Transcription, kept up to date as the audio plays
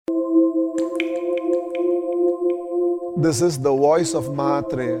This is the voice of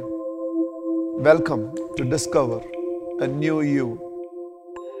Mahatreya. Welcome to discover a new you.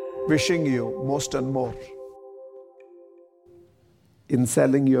 Wishing you most and more. In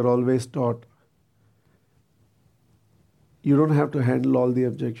selling, you're always taught you don't have to handle all the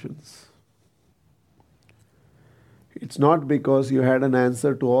objections. It's not because you had an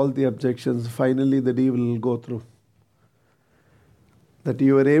answer to all the objections, finally the deal will go through. That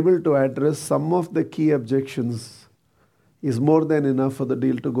you were able to address some of the key objections is more than enough for the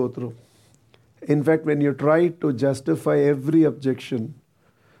deal to go through. In fact, when you try to justify every objection,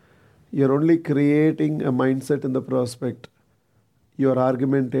 you're only creating a mindset in the prospect. You're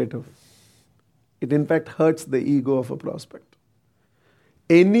argumentative. It in fact hurts the ego of a prospect.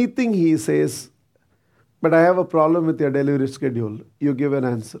 Anything he says, but I have a problem with your delivery schedule, you give an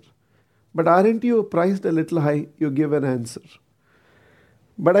answer. But aren't you priced a little high? You give an answer.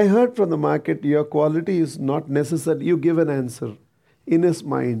 But I heard from the market your quality is not necessary. You give an answer. In his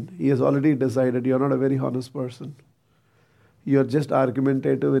mind, he has already decided you're not a very honest person. You're just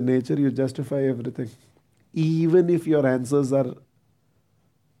argumentative in nature. You justify everything. Even if your answers are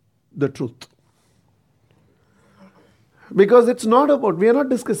the truth. Because it's not about, we are not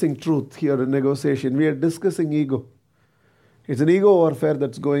discussing truth here in negotiation. We are discussing ego. It's an ego warfare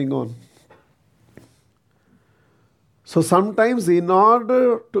that's going on. So sometimes in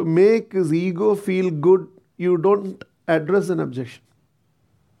order to make his ego feel good, you don't address an objection.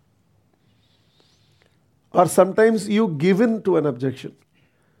 Or sometimes you give in to an objection.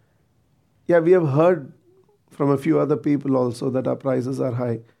 Yeah, we have heard from a few other people also that our prices are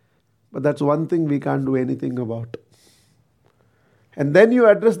high. But that's one thing we can't do anything about. And then you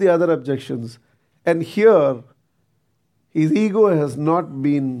address the other objections. And here, his ego has not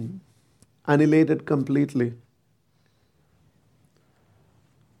been annihilated completely.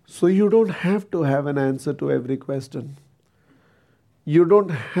 So you don't have to have an answer to every question. You don't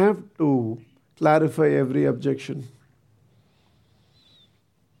have to clarify every objection.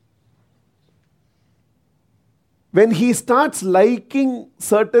 When he starts liking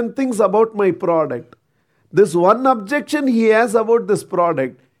certain things about my product, this one objection he has about this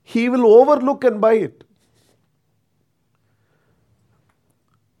product, he will overlook and buy it.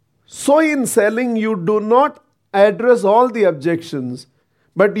 So in selling, you do not address all the objections.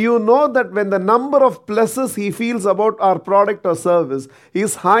 But you know that when the number of pluses he feels about our product or service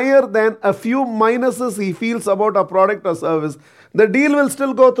is higher than a few minuses he feels about our product or service, the deal will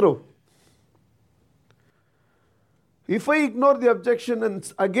still go through. If I ignore the objection and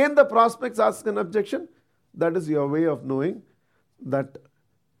again the prospects ask an objection, that is your way of knowing that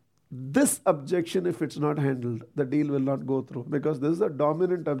this objection, if it's not handled, the deal will not go through because this is a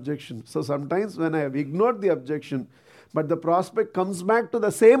dominant objection. So sometimes when I have ignored the objection, but the prospect comes back to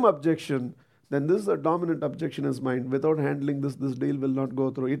the same objection, then this is a dominant objection in his mind. Without handling this deal will not go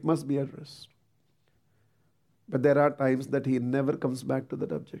through. It must be addressed. But there are times that he never comes back to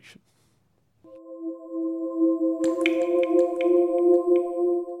that objection.